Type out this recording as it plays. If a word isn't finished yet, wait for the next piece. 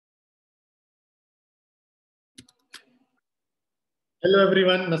Hello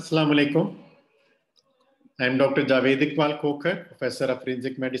everyone, Assalamu alaikum. I am Dr. Javed Iqbal Khokhar, Professor of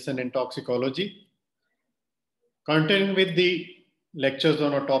Forensic Medicine and Toxicology. Continuing with the lectures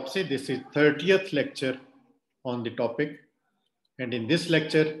on autopsy, this is 30th lecture on the topic. And in this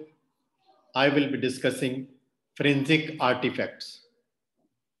lecture, I will be discussing forensic artifacts.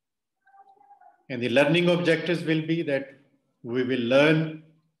 And the learning objectives will be that we will learn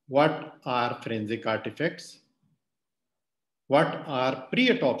what are forensic artifacts, what are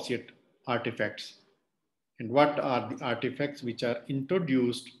pre-autopsy artifacts, and what are the artifacts which are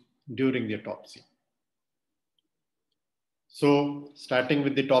introduced during the autopsy. So, starting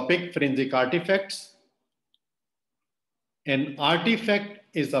with the topic, forensic artifacts. An artifact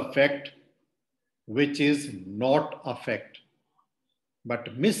is a fact which is not a fact,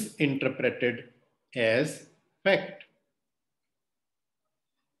 but misinterpreted as fact.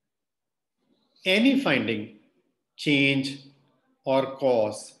 Any finding, change, or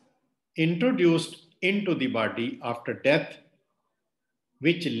cause introduced into the body after death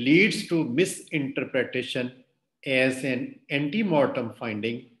which leads to misinterpretation as an ante-mortem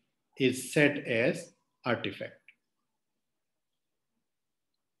finding is said as artifact.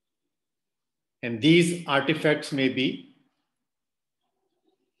 And these artifacts may be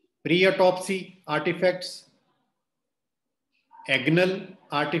pre-autopsy artifacts, agonal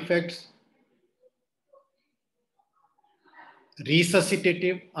artifacts,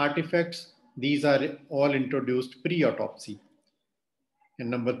 resuscitative artifacts. These are all introduced pre-autopsy.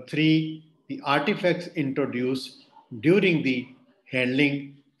 And number 3, the artifacts introduced during the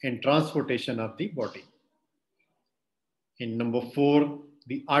handling and transportation of the body. And number 4,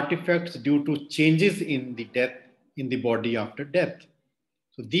 the artifacts due to changes in the body after death.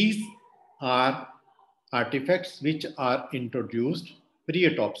 So these are artifacts which are introduced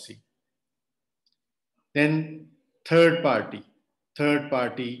pre-autopsy. Then third party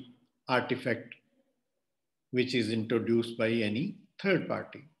artifact which is introduced by any third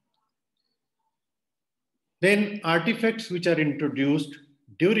party. Then artifacts which are introduced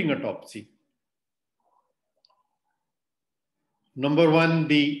during autopsy. Number 1,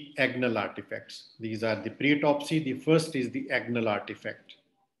 the agonal artifacts. These are the pre-autopsy. The first is the agonal artifact.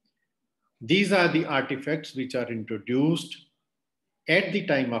 These are the artifacts which are introduced at the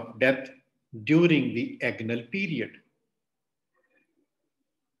time of death during the agonal period.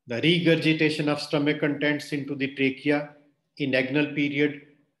 The regurgitation of stomach contents into the trachea in agonal period,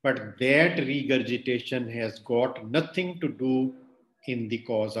 but that regurgitation has got nothing to do in the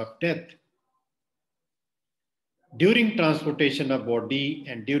cause of death. During transportation of body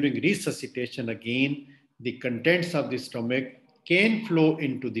and during resuscitation again, the contents of the stomach can flow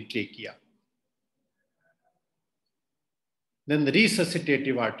into the trachea. Then the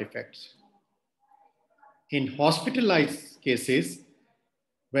resuscitative artifacts. In hospitalized cases,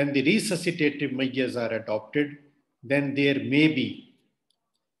 when the resuscitative measures are adopted, then there may be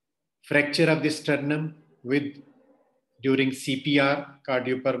fracture of the sternum during CPR,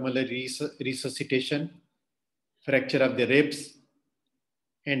 cardiopulmonary resuscitation, fracture of the ribs,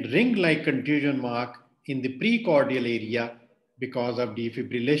 and ring-like contusion mark in the precordial area because of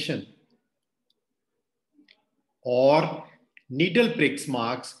defibrillation, or needle pricks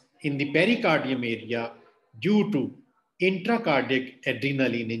marks in the pericardium area due to intracardiac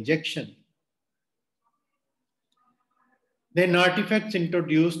adrenaline injection. Then artifacts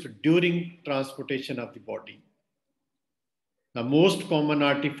introduced during transportation of the body. The most common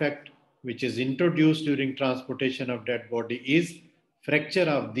artifact which is introduced during transportation of dead body is fracture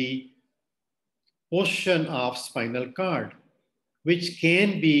of the portion of spinal cord, which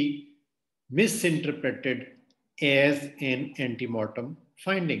can be misinterpreted as an ante-mortem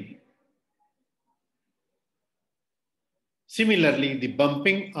finding. Similarly, the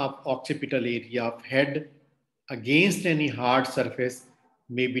bumping of occipital area of head against any hard surface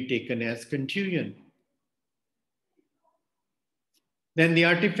may be taken as contusion. Then the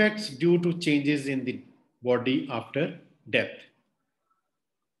artifacts due to changes in the body after death.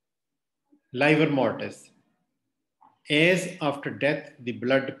 Livor mortis. As after death, the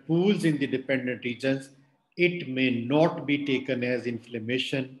blood pools in the dependent regions, it may not be taken as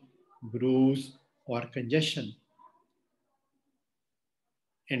inflammation, bruise, or congestion.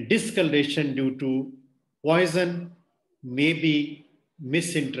 And discoloration due to poison may be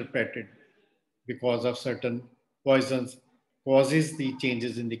misinterpreted because of certain poisons causes the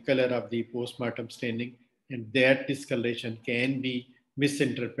changes in the color of the postmortem staining, and that discoloration can be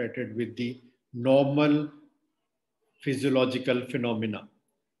misinterpreted with the normal physiological phenomena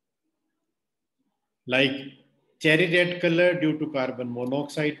like cherry red color due to carbon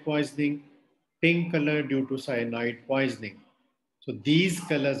monoxide poisoning, pink color due to cyanide poisoning. So these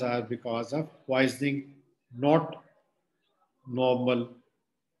colors are because of poisoning, not normal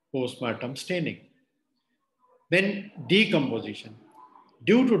postmortem staining. Then decomposition.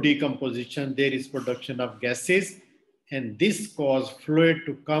 Due to decomposition, there is production of gases, and this cause fluid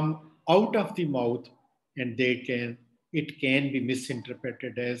to come out of the mouth, and it can be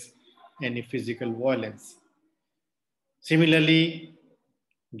misinterpreted as any physical violence. Similarly,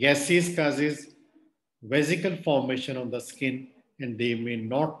 gases causes vesicle formation on the skin, and they may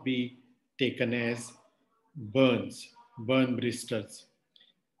not be taken as burn blisters.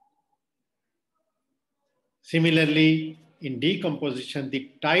 Similarly, in decomposition,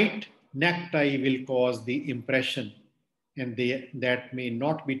 the tight necktie will cause the impression, and that may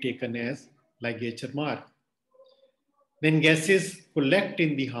not be taken as ligature mark. Then gases collect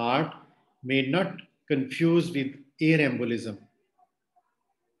in the heart may not confuse with air embolism.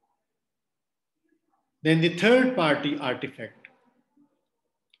 Then the third party artifact.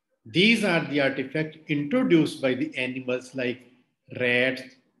 These are the artifacts introduced by the animals like rats,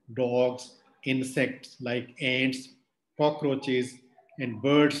 dogs, insects like ants, cockroaches, and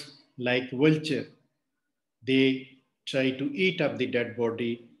birds like vulture. They try to eat up the dead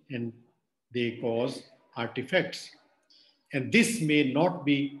body and they cause artifacts. And this may not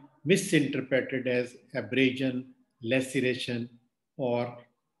be misinterpreted as abrasion, laceration, or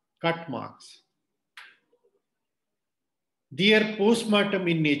cut marks. Their postmortem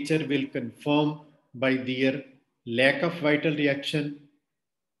in nature will confirm by their lack of vital reaction,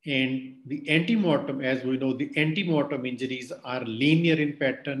 and the antemortem, as we know, the antemortem injuries are linear in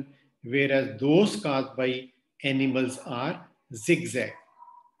pattern, whereas those caused by animals are zigzag.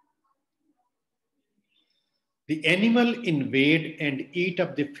 The animal invade and eat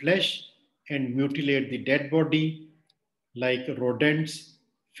up the flesh and mutilate the dead body like rodents,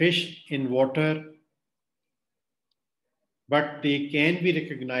 fish in water, but they can be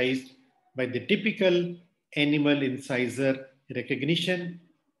recognized by the typical animal incisor recognition,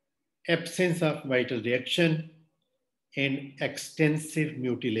 absence of vital reaction, and extensive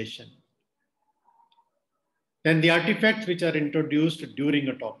mutilation. Then the artifacts which are introduced during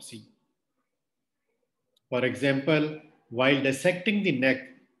autopsy. For example, while dissecting the neck,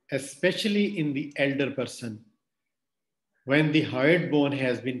 especially in the elder person, when the hyoid bone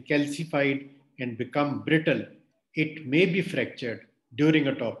has been calcified and become brittle, it may be fractured during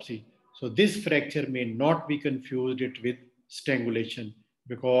autopsy. So this fracture may not be confused with strangulation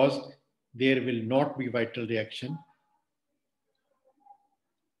because there will not be vital reaction.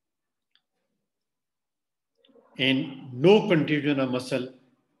 And no contusion of muscle,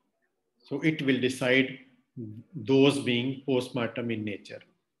 so it will decide those being postmortem in nature.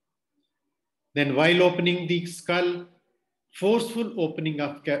 Then while opening the skull, forceful opening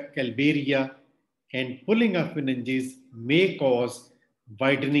of calvaria and pulling of meninges may cause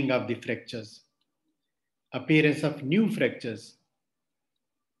widening of the fractures, appearance of new fractures.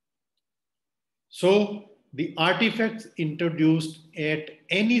 So the artifacts introduced at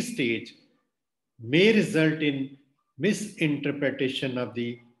any stage may result in misinterpretation of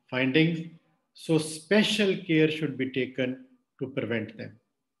the findings, so special care should be taken to prevent them.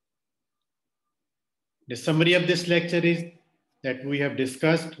 The summary of this lecture is that we have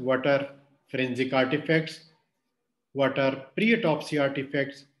discussed what are forensic artifacts, what are pre-autopsy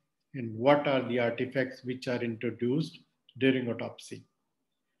artifacts, and what are the artifacts which are introduced during autopsy.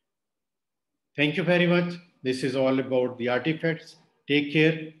 Thank you very much. This is all about the artifacts. Take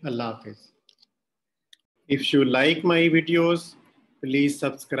care. Allah Hafiz. If you like my videos, please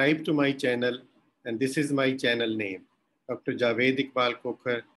subscribe to my channel, and this is my channel name, Dr. Javed Iqbal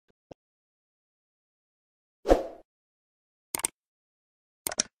Kokhar.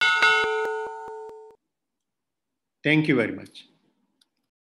 Thank you very much.